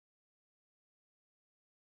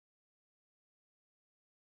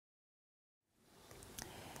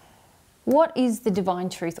What is the Divine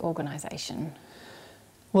Truth organisation?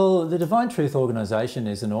 Well, the Divine Truth organisation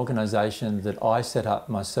is an organisation that I set up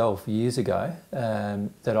myself years ago,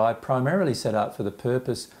 that I primarily set up for the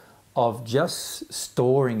purpose of just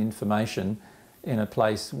storing information in a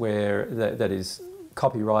place where that is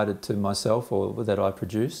copyrighted to myself or that I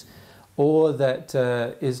produce, or that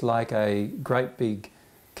is like a great big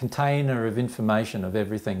container of information of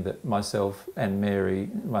everything that myself and Mary,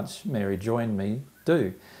 once Mary joined me,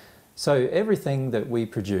 do. So everything that we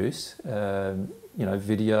produce, you know,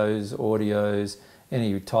 videos, audios,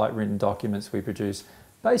 any typewritten documents we produce,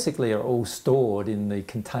 basically are all stored in the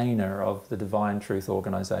container of the Divine Truth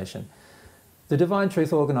organisation. The Divine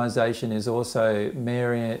Truth organisation is also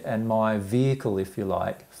Mary and my vehicle, if you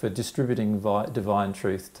like, for distributing divine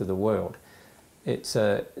truth to the world. It's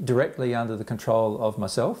directly under the control of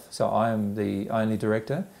myself, so I am the only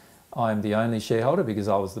director. I'm the only shareholder because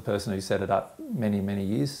I was the person who set it up many, many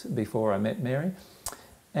years before I met Mary.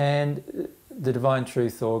 And the Divine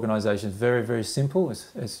Truth organisation is very, very simple.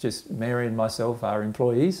 It's just Mary and myself are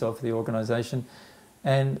employees of the organisation,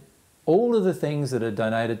 and all of the things that are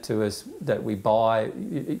donated to us that we buy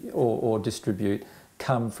or distribute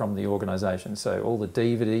come from the organisation. So all the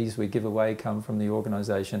DVDs we give away come from the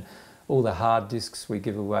organisation. All the hard disks we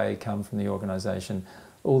give away come from the organisation.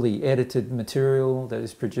 All the edited material that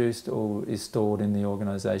is produced all is stored in the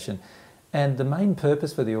organisation. And the main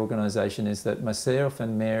purpose for the organisation is that myself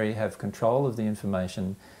and Mary have control of the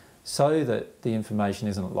information so that the information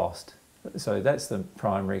isn't lost. So that's the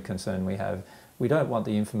primary concern we have. We don't want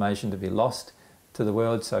the information to be lost to the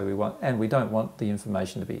world, and we don't want the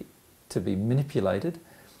information to be manipulated.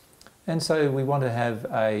 And so we want to have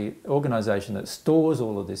an organisation that stores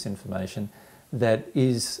all of this information, that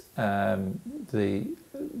is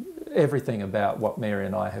everything about what Mary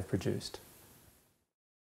and I have produced.